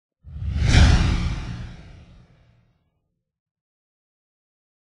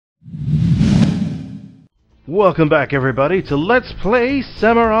Welcome back, everybody, to Let's Play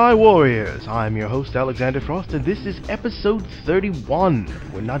Samurai Warriors. I'm your host, Alexander Frost, and this is episode 31.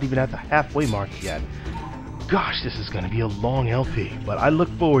 We're not even at the halfway mark yet. Gosh, this is going to be a long LP, but I look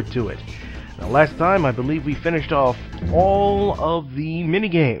forward to it. Now, last time, I believe we finished off all of the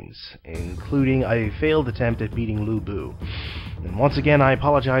minigames, including a failed attempt at beating Lu Bu. And once again, I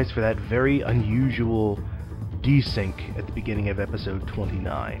apologize for that very unusual desync at the beginning of episode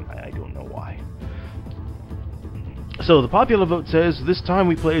 29. I don't know why. So, the popular vote says this time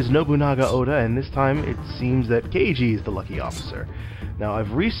we play as Nobunaga Oda, and this time it seems that Keiji is the lucky officer. Now,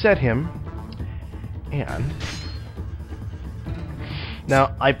 I've reset him, and...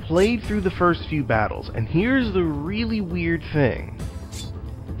 Now, I played through the first few battles, and here's the really weird thing.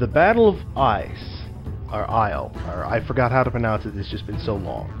 The Battle of Ice, or Isle, or I forgot how to pronounce it, it's just been so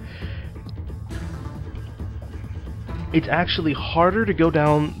long. It's actually harder to go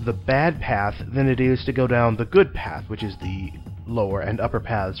down the bad path than it is to go down the good path, which is the lower and upper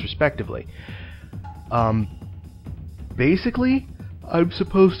paths, respectively. Basically, I'm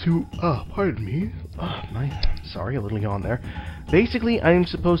supposed to... Oh, pardon me. Sorry, a little yawn there. Basically, I'm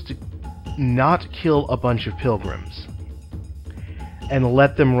supposed to not kill a bunch of pilgrims and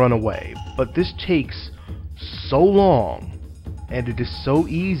let them run away. But this takes so long, and it is so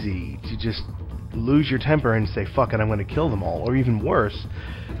easy to just lose your temper and say, fuck it, I'm going to kill them all. Or even worse,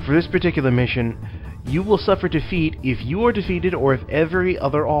 for this particular mission, you will suffer defeat if you are defeated or if every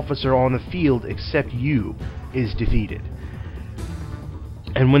other officer on the field except you is defeated.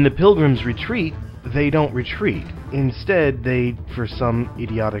 And when the pilgrims retreat, they don't retreat. Instead, they, for some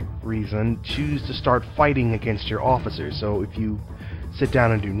idiotic reason, choose to start fighting against your officers. So if you sit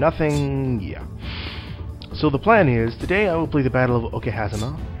down and do nothing, yeah. So the plan is, today I will play the Battle of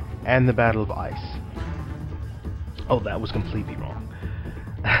Okehazama and the Battle of Ice. Oh, that was completely wrong.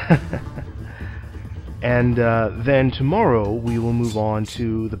 And then tomorrow we will move on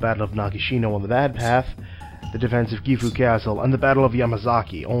to the Battle of Nagashino on the bad path, the defense of Gifu Castle, and the Battle of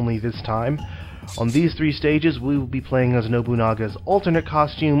Yamazaki. Only this time, on these three stages, we will be playing as Nobunaga's alternate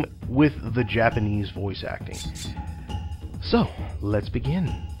costume with the Japanese voice acting. So, let's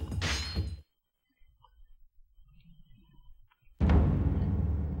begin.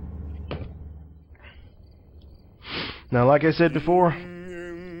 Now, like I said before,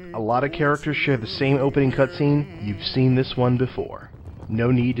 a lot of characters share the same opening cutscene. You've seen this one before. No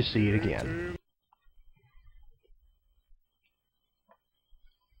need to see it again.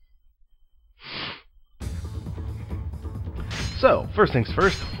 So, first things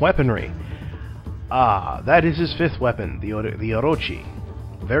first, weaponry. Ah, that is his fifth weapon, the Orochi.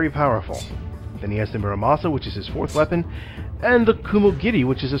 Very powerful. Then he has the Muramasa, which is his fourth weapon, and the Kumogiri,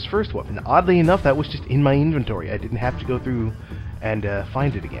 which is his first weapon. Oddly enough, that was just in my inventory. I didn't have to go through and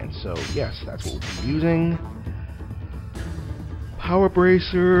find it again. So, yes, that's what we'll be using. Power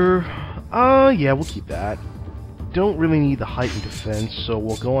Bracer. Yeah, we'll keep that. Don't really need the heightened defense, so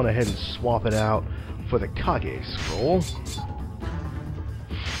we'll go on ahead and swap it out for the Kage Scroll.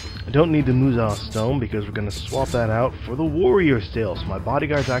 I don't need the Muza Stone because we're going to swap that out for the Warrior Tail, so my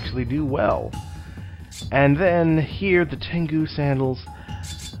bodyguards actually do well. And then here, the Tengu Sandals.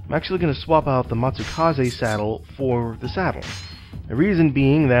 I'm actually going to swap out the Matsukaze saddle for the saddle. The reason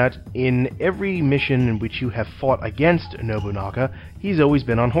being that in every mission in which you have fought against Nobunaga, he's always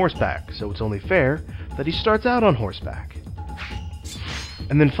been on horseback, so it's only fair that he starts out on horseback.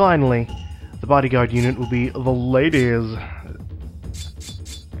 And then finally, the bodyguard unit will be the ladies.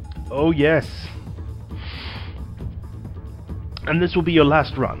 Oh yes. And this will be your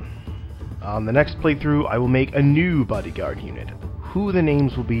last run. On the next playthrough, I will make a new bodyguard unit. Who the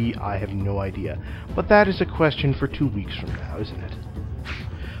names will be, I have no idea. But that is a question for 2 weeks from now, isn't it?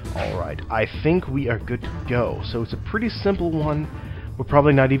 Alright, I think we are good to go. So it's a pretty simple one. We're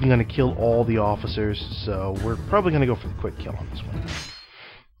probably not even going to kill all the officers, so we're probably going to go for the quick kill on this one.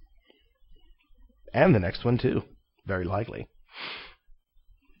 And the next one too. Very likely.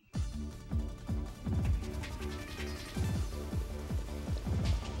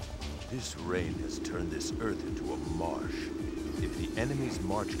 This rain has turned this earth into a marsh. If the enemy's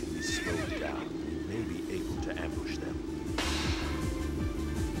march can be slowed down, we may be able to ambush them.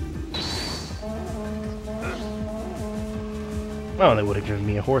 Well, they would have given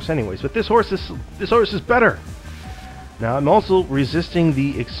me a horse anyways, but this horse is better. Now, I'm also resisting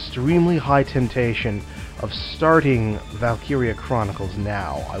the extremely high temptation of starting Valkyria Chronicles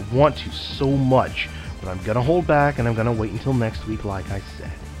now. I want to so much, but I'm gonna hold back and I'm gonna wait until next week, like I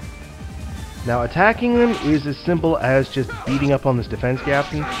said. Now, attacking them is as simple as just beating up on this defense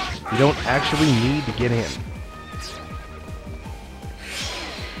captain. You don't actually need to get in.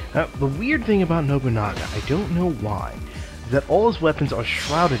 Now, the weird thing about Nobunaga, I don't know why, is that all his weapons are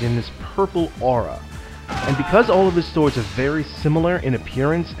shrouded in this purple aura. And because all of his swords are very similar in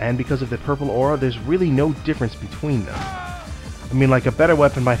appearance, and because of the purple aura, there's really no difference between them. I mean, like, a better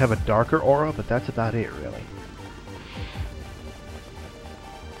weapon might have a darker aura, but that's about it, really.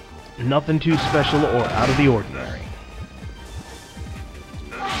 Nothing too special or out of the ordinary.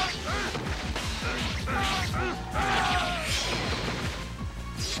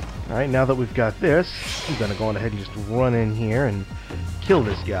 Alright, now that we've got this, I'm gonna go on ahead and just run in here and kill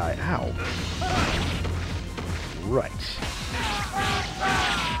this guy. Ow. Right.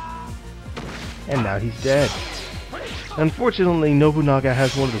 And now he's dead. Unfortunately, Nobunaga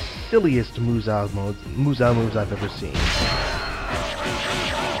has one of the silliest Musou moves I've ever seen.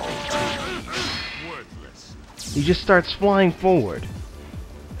 He just starts flying forward.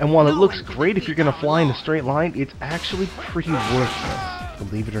 And while it looks great if you're gonna fly in a straight line, it's actually pretty worthless,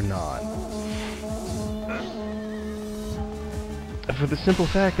 believe it or not. For the simple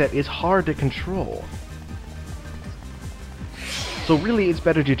fact that it's hard to control. So really, it's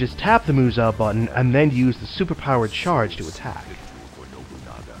better to just tap the Musou button and then use the superpowered charge to attack.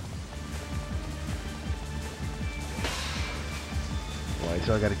 Alright,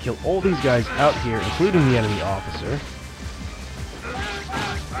 so I gotta kill all these guys out here, including the enemy officer.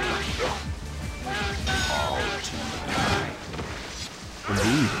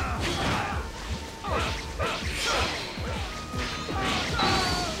 Indeed.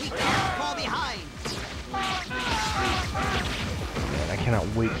 Man, I cannot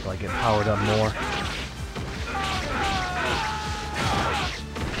wait till I get powered up more.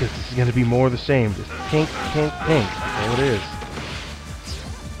 Because this is going to be more of the same. Just pink, pink, pink. That's all it is.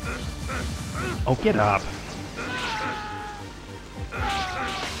 Oh, get up.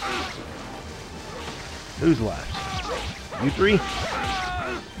 Who's left? You three?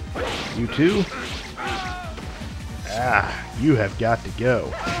 You two? Ah, you have got to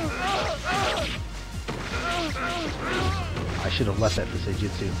go. I should have left that for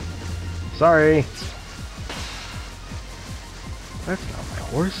Seijutsu. Sorry. That's not my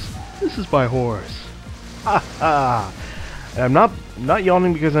horse. This is my horse. Ha ha! And I'm not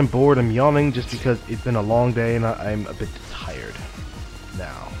yawning because I'm bored. I'm yawning just because it's been a long day and I'm a bit tired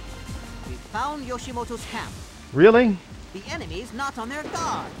now. We found Yoshimoto's camp. Really? The enemy's not on their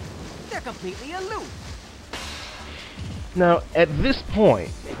guard. They're completely aloof. Now, at this point...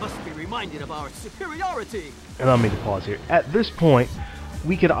 They must be reminded of our superiority. Allow me to pause here. At this point,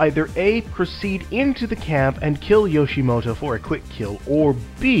 we could either A, proceed into the camp and kill Yoshimoto for a quick kill, or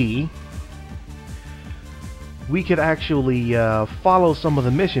B, we could actually follow some of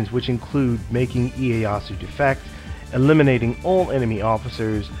the missions, which include making Ieyasu defect, eliminating all enemy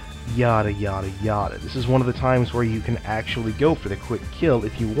officers, yada yada yada. This is one of the times where you can actually go for the quick kill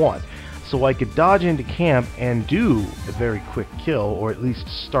if you want. So I could dodge into camp and do a very quick kill, or at least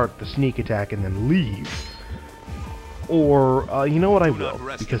start the sneak attack and then leave. Or, you know what, I will,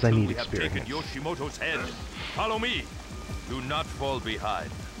 because I need experience. Yoshimoto's head. Follow me. Do not fall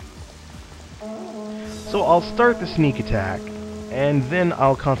behind. So I'll start the sneak attack, and then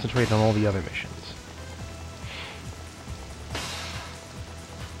I'll concentrate on all the other missions.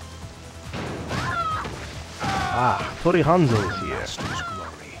 Ah, Tori Hanzo is here.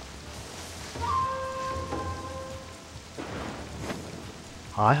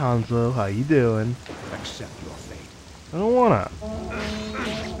 Hi Hanzo, how you doing? Accept your fate. I don't wanna.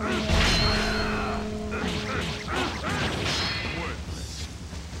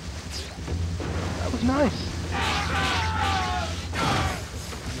 That was nice.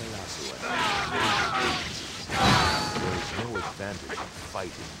 There is no advantage in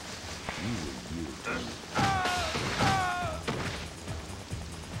fighting. You will yield.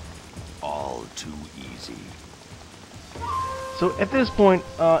 All too easy. So at this point,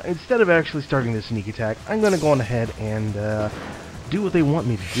 instead of actually starting the sneak attack, I'm going to go on ahead and do what they want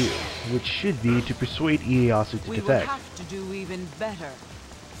me to do, which should be to persuade Ieyasu to defect. We will have to do even better.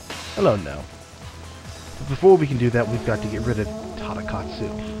 Hello, no. But before we can do that, we've got to get rid of Tadakatsu,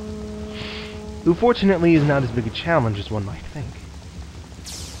 who fortunately is not as big a challenge as one might think.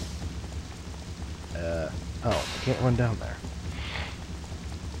 Oh, I can't run down there.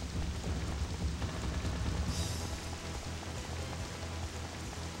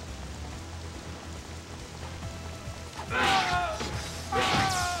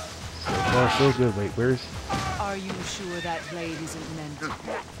 So good. Wait, where's... Are you sure that blade isn't meant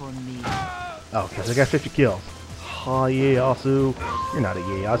for me? Oh, because I got 50 kills. Ha, Ieyasu. You're not a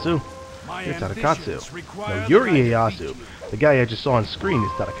Ieyasu. You're Tadakatsu. No, you're Ieyasu. The guy I just saw on screen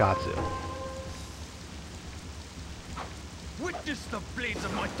is Tadakatsu. Kiss the blades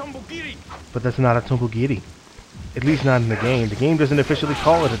of my Tombogiri! But that's not a Tombogiri. At least not in the game. The game doesn't officially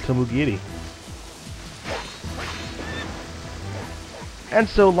call it a Tombogiri. And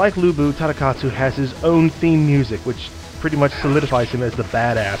so, like Lubu, Tadakatsu has his own theme music, which pretty much solidifies him as the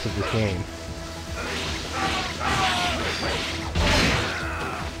badass of this game.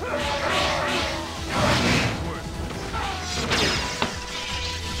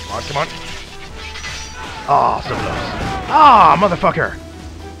 Come on. Ah, so close. Ah, motherfucker!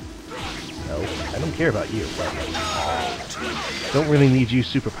 No, I don't care about you, but don't really need you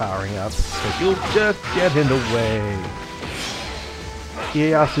superpowering up, because you'll just get in the way.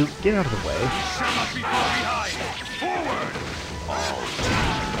 Ieyasu, get out of the way.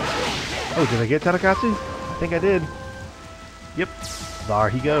 Oh, did I get Tadakatsu? I think I did. Yep, there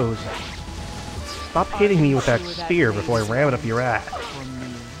he goes. Stop hitting me with that spear before I ram it up your ass.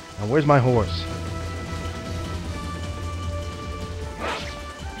 Now, where's my horse?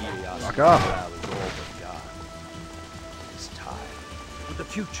 Rock off. For the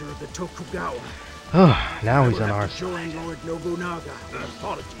future of the Tokugawa. Oh, now he's on our side. Join Lord Nobunaga in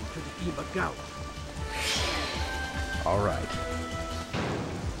apology to the Imagawa. Alright.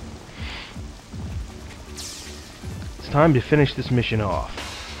 It's time to finish this mission off.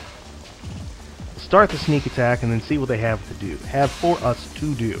 Start the sneak attack and then see what they have for us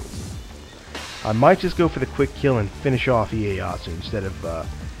to do. I might just go for the quick kill and finish off Ieyasu instead of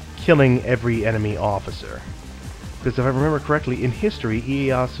killing every enemy officer. Because if I remember correctly, in history,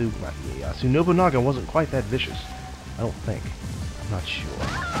 Nobunaga wasn't quite that vicious. I don't think. I'm not sure.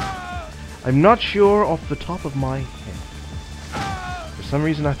 I'm not sure off the top of my head. For some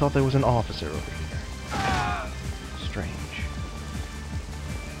reason I thought there was an officer over here. Strange.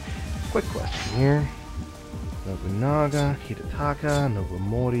 Quick question here. Nobunaga, Hidetaka,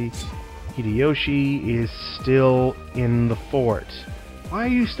 Nobumori, Hideyoshi is still in the fort. Why are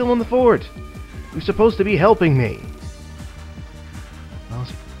you still in the fort? You're supposed to be helping me.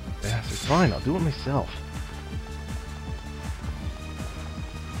 Lousy bastard. Fine, I'll do it myself.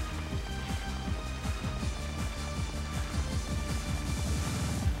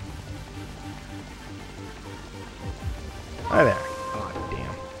 Hi there. Oh,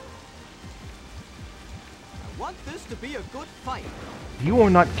 damn. I want this to be a good fight. You are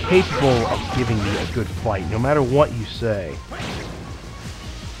not capable of giving me a good fight, no matter what you say.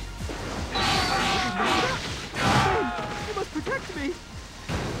 You must protect me.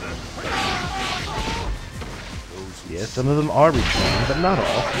 Yes, some of them are retrained, but not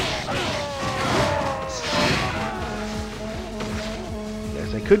all.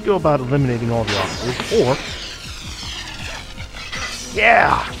 Yes, I could go about eliminating all the officers, or...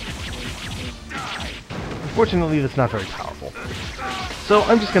 Yeah! Unfortunately, that's not very powerful. So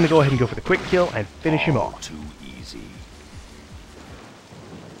I'm just going to go ahead and go for the quick kill and finish him off. Too easy.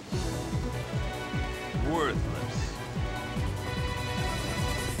 Worthless.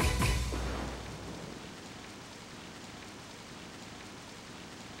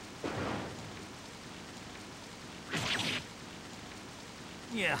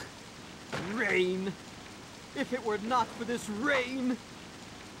 Yeah. Rain. If it were not for this rain.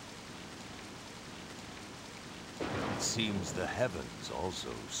 It seems the heavens also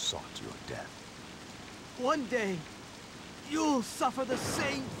sought your death. One day, you'll suffer the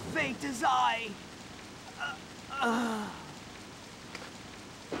same fate as I.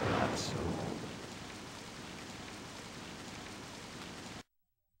 That's so.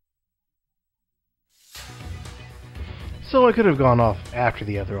 So I could have gone off after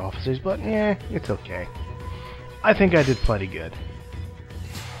the other officers, but yeah, it's okay. I think I did plenty good.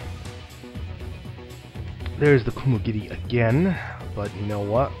 There's the Kumogiri again, but you know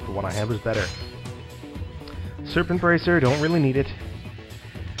what? The one I have is better. Serpent Bracer, don't really need it.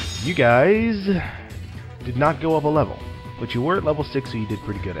 You guys did not go up a level, but you were at level 6, so you did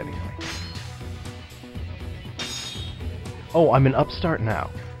pretty good anyway. Oh, I'm an upstart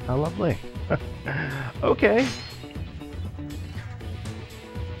now. How lovely. Okay.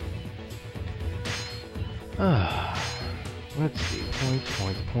 Let's see.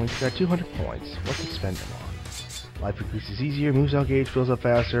 Points. Got 200 points. What to spend them on? Life increases easier, moves out gauge fills up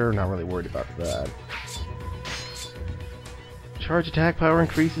faster. Not really worried about that. Charge attack power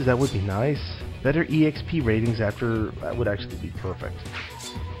increases, that would be nice. Better EXP ratings after, that would actually be perfect.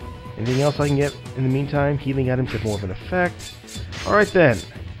 Anything else I can get in the meantime? Healing items have more of an effect. Alright then.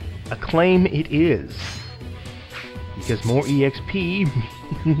 Acclaim it is. Because more EXP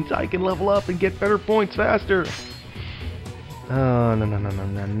means I can level up and get better points faster. No,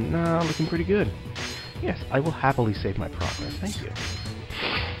 looking pretty good. Yes, I will happily save my progress, thank you.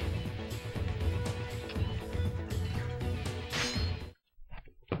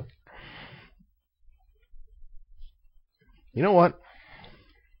 You know what?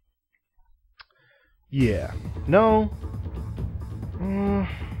 Yeah. No.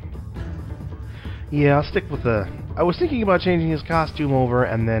 Yeah, I'll stick with the... I was thinking about changing his costume over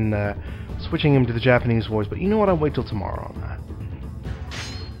and then switching him to the Japanese voice, but you know what? I'll wait till tomorrow on that.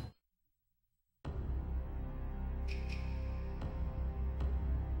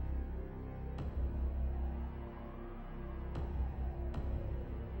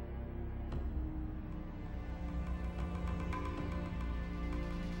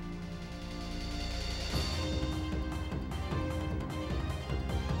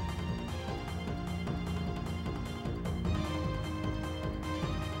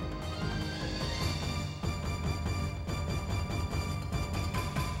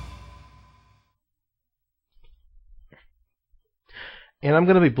 And I'm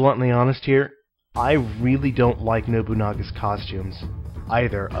going to be bluntly honest here, I really don't like Nobunaga's costumes.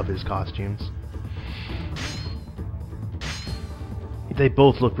 Either of his costumes. They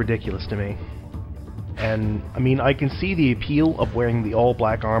both look ridiculous to me. And, I mean, I can see the appeal of wearing the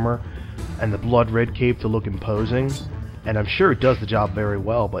all-black armor and the blood-red cape to look imposing, and I'm sure it does the job very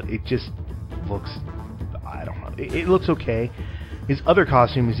well, but it just looks... I don't know. It looks okay. His other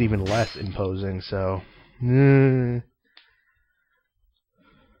costume is even less imposing, so...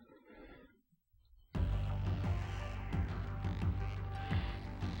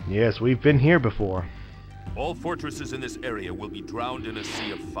 Yes, we've been here before. All fortresses in this area will be drowned in a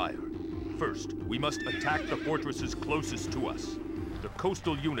sea of fire. First, we must attack the fortresses closest to us. The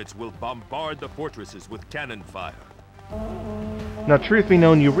coastal units will bombard the fortresses with cannon fire. Now, truth be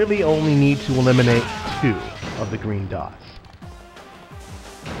known, you really only need to eliminate 2 of the green dots.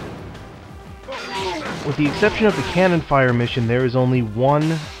 With the exception of the cannon fire mission, there is only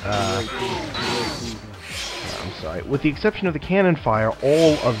one... With the exception of the cannon fire,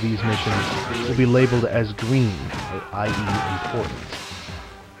 all of these missions will be labeled as green, i.e. important.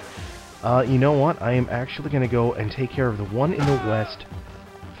 You know what? I am actually going to go and take care of the one in the west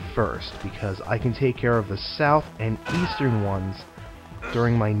first, because I can take care of the south and eastern ones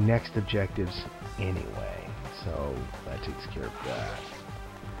during my next objectives anyway. So, that takes care of that.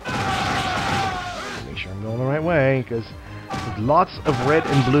 Make sure I'm going the right way, because... with lots of red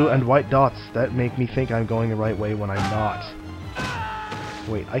and blue and white dots that make me think I'm going the right way when I'm not.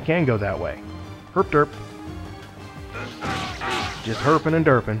 Wait, I can go that way. Herp derp. Just herping and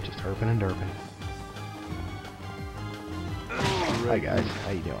derping. Just herping and derping. Hi guys,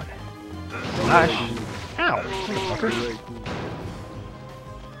 how you doing? Slash. Ow! Motherfucker.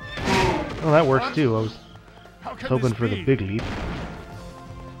 Oh, that works too. I was hoping for the big leap.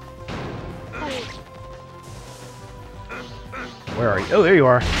 Where are you? Oh, there you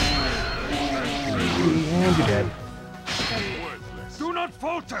are. And you're dead. Do not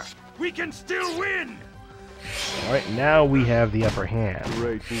falter! We can still win! Alright, now we have the upper hand.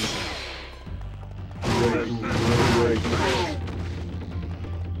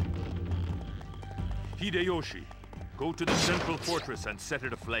 Hideyoshi, go to the central fortress and set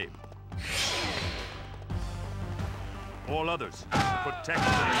it aflame. All others, protect the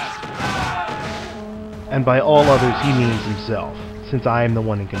master. And by all others, he means himself, since I am the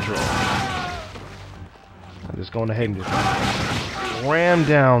one in control. I'm just going ahead and just ram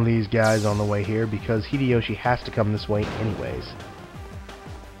down these guys on the way here, because Hideyoshi has to come this way anyways.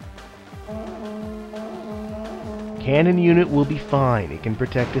 Cannon unit will be fine. It can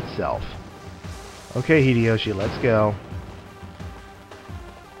protect itself. Okay, Hideyoshi, let's go.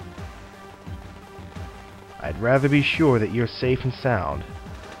 I'd rather be sure that you're safe and sound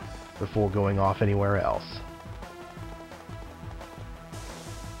before going off anywhere else.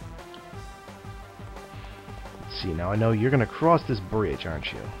 Let's see, now I know you're gonna cross this bridge,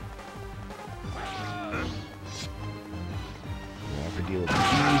 aren't you? You have to deal with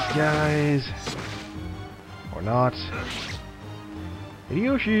these guys. Or not.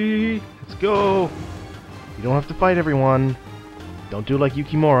 Hideyoshi! Let's go! You don't have to fight everyone. Don't do like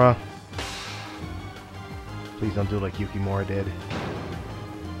Yukimura. Please don't do like Yukimura did.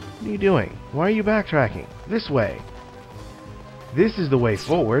 What are you doing? Why are you backtracking? This way. This is the way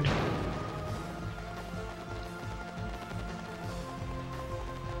forward.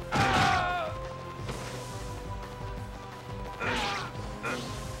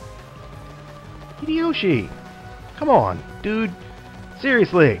 Hideyoshi! Come on, dude.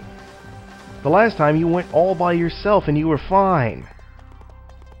 Seriously. The last time you went all by yourself and you were fine.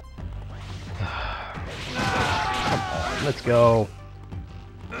 Come on, let's go.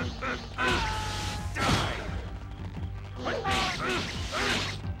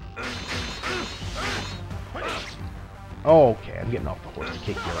 Okay, I'm getting off the horse to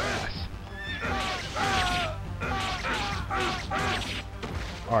kick your ass.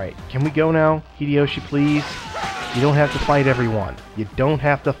 Alright, can we go now? Hideyoshi, please? You don't have to fight everyone. You don't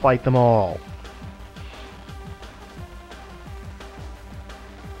have to fight them all.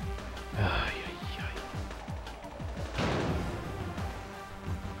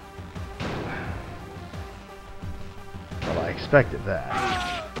 Well, I expected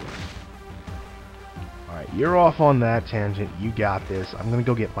that. Alright, you're off on that tangent. You got this. I'm gonna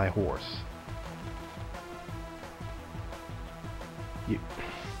go get my horse.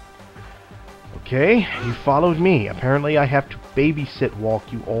 Okay, you followed me. Apparently I have to babysit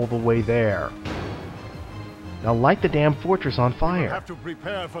walk you all the way there. Now light the damn fortress on fire. We'll have to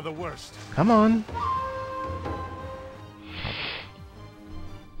prepare for the worst. Come on.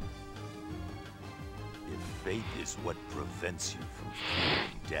 If faith is what prevents you from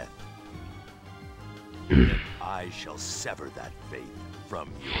fearing death, then I shall sever that faith from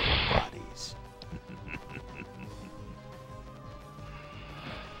your bodies.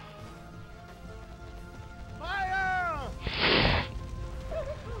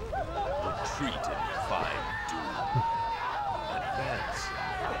 Retreat and find doom. Advance.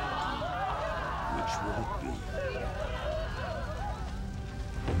 Which will it be?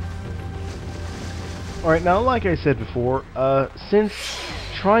 Alright, now like I said before, since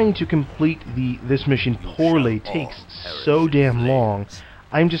trying to complete this mission poorly takes so damn long,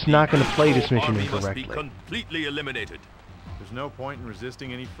 I'm just not going to play this mission incorrectly. Must be completely eliminated. There's no point in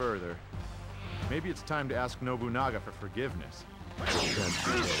resisting any further. Maybe it's time to ask Nobunaga for forgiveness.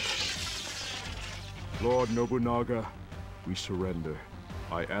 Lord Nobunaga, we surrender.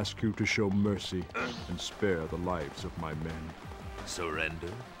 I ask you to show mercy and spare the lives of my men.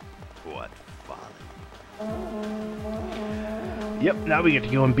 Surrender? What folly. Yep, now we get to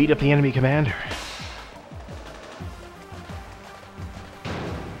go and beat up the enemy commander.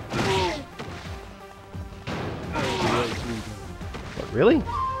 What, really?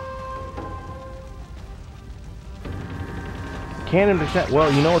 Cannon attack.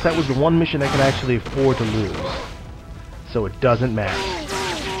 Well, you know what? That was the one mission I could actually afford to lose. So it doesn't matter.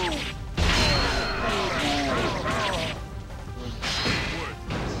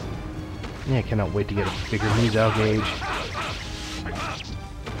 Yeah, I cannot wait to get a bigger Muzao gauge.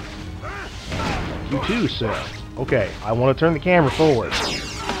 You too, sir. Okay, I want to turn the camera forward.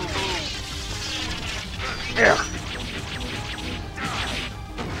 There.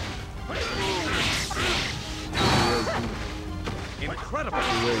 Incredible.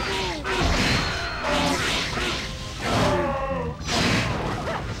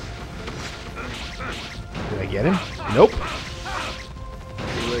 Did I get him? Nope.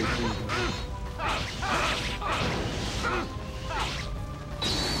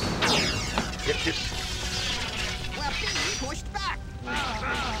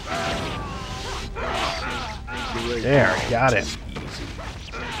 There, got it.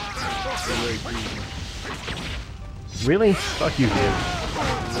 Really? Fuck you, dude.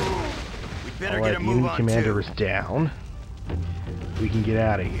 Alright, the enemy commander is down. We can get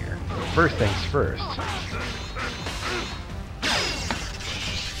out of here. First things first.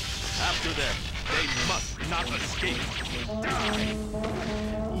 After them, they must not escape.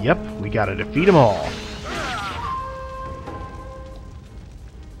 Yep, we gotta defeat them all.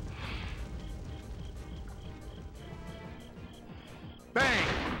 Bang!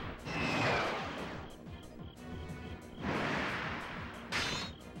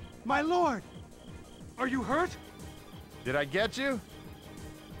 My lord! Are you hurt? Did I get you?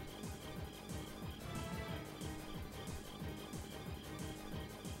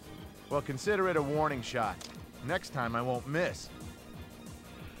 Well, consider it a warning shot. Next time I won't miss.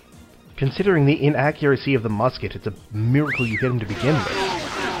 Considering the inaccuracy of the musket, it's a miracle you hit him to begin with.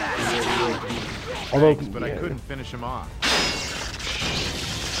 Although, Thanks, but I couldn't finish him off.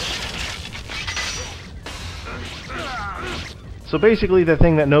 So basically the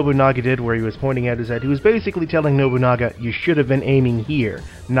thing that Nobunaga did where he was pointing at his head, he was basically telling Nobunaga, you should have been aiming here,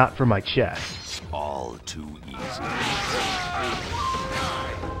 not for my chest. All too easy.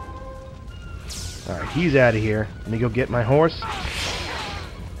 Alright, he's out of here. Let me go get my horse.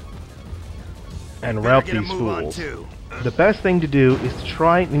 And rout these fools. The best thing to do is to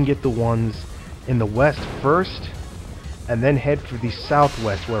try and get the ones in the west first, and then head for the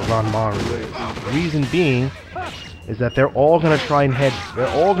southwest where Ranmaru is. The reason being is that they're all gonna try and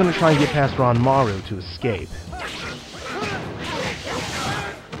get past Ranmaru to escape.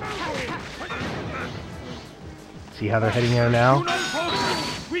 See how they're heading there now?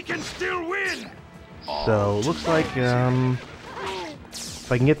 We can still win. So looks like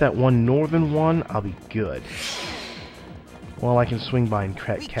if I can get that one northern one, I'll be good. Well, I can swing by and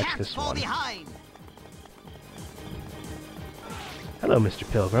catch this one. Hello,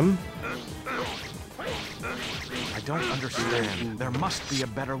 Mr. Pilgrim. I don't understand. There must be a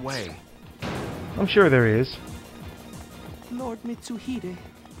better way. I'm sure there is. Lord Mitsuhide.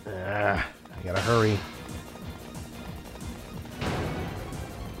 I gotta hurry.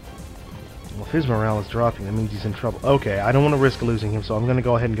 Well, if his morale is dropping, that means he's in trouble. Okay, I don't want to risk losing him, so I'm gonna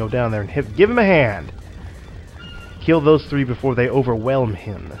go ahead and go down there and give him a hand. Kill those 3 before they overwhelm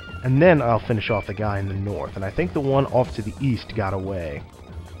him. And then I'll finish off the guy in the north. And I think the one off to the east got away.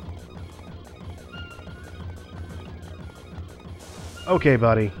 Okay,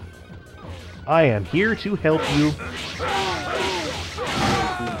 buddy. I am here to help you.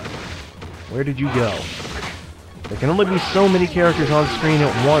 Where did you go? There can only be so many characters on screen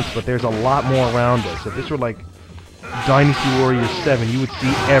at once, but there's a lot more around us. If this were like Dynasty Warriors 7, you would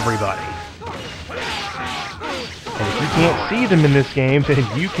see everybody. And if you can't see them in this game, then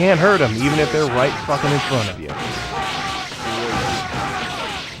you can't hurt them, even if they're right fucking in front of you.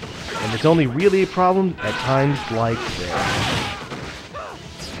 And it's only really a problem at times like this.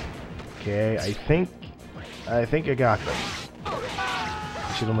 Okay, I think I got this.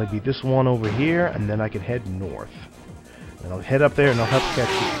 It should only be this one over here, and then I can head north. And I'll head up there and I'll help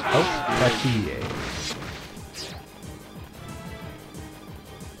catch EA.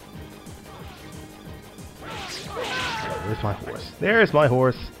 Where's my horse? There's my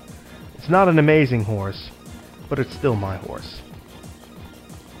horse. It's not an amazing horse, but it's still my horse.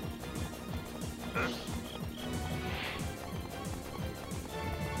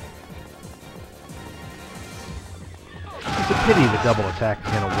 It's a pity the double attack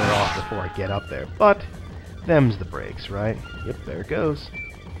is going to wear off before I get up there, but them's the breaks, right? Yep, there it goes.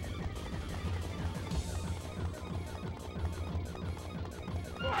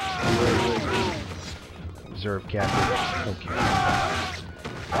 Observe captive. Okay.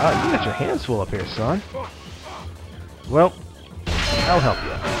 Wow, you got your hands full up here, son. Well, I'll help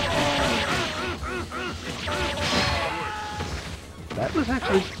you. That was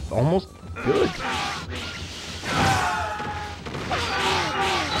actually almost good.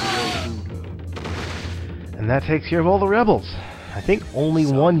 And that takes care of all the rebels. I think only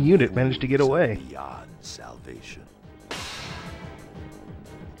one unit managed to get away. Beyond salvation.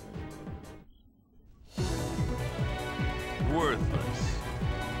 Worthless.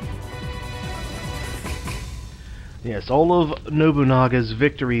 Yes, all of Nobunaga's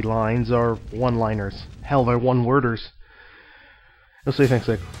victory lines are one-liners. Hell, they're one-worders. He'll say things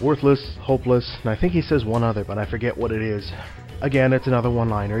like, worthless, hopeless, and I think he says one other, but I forget what it is. Again, it's another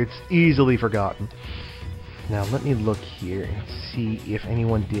one-liner. It's easily forgotten. Now, let me look here and see if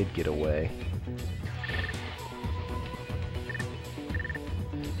anyone did get away.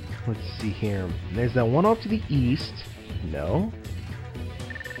 Let's see here. There's that one off to the east. No.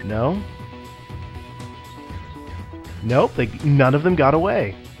 No. Nope, none of them got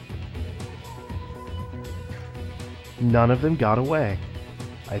away. None of them got away,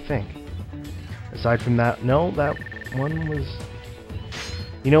 I think. Aside from that, no, that one was...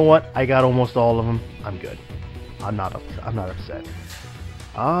 You know what? I got almost all of them. I'm good. I'm not upset.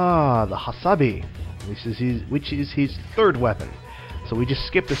 Ah, the Hasabi, which is his third weapon. So we just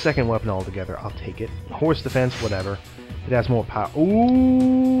skip the second weapon altogether. I'll take it. Horse defense, whatever. It has more power.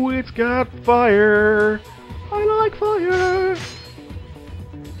 Ooh, it's got fire. I like fire.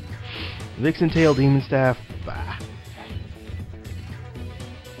 Vixen Tail, Demon Staff. Bah.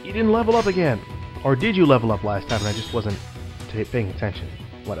 You didn't level up again. Or did you level up last time and I just wasn't paying attention?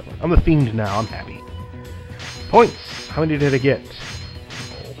 Whatever. I'm a fiend now. I'm happy. Points. How many did I get?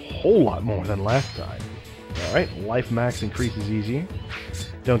 A whole lot more than last time. Alright. Life max increases easier.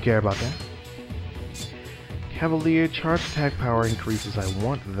 Don't care about that. Cavalier charge attack power increases. I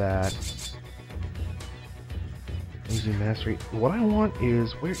want that. Easy mastery. What I want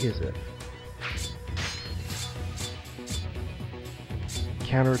is... Where is it?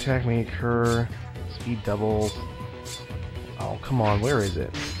 Counterattack may occur. Speed doubles. Oh, come on. Where is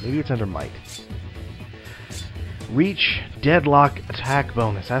it? Maybe it's under might. Reach deadlock attack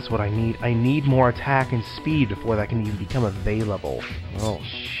bonus. That's what I need. I need more attack and speed before that can even become available. Oh,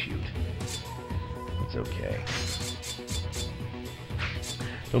 shoot. It's okay.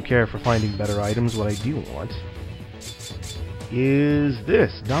 Don't care for finding better items. What I do want is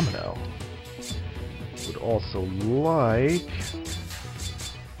this domino. Would also like...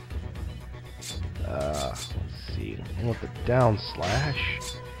 let's see. I want the down slash.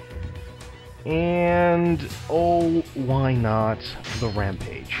 And, oh, why not the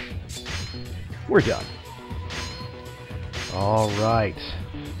rampage? We're done. Alright.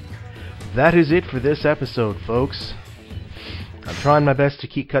 That is it for this episode, folks. I'm trying my best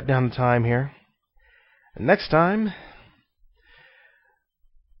to cut down the time here. And next time,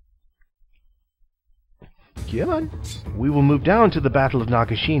 Come on. We will move down to the Battle of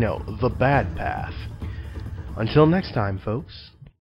Nakashino, the bad path. Until next time, folks.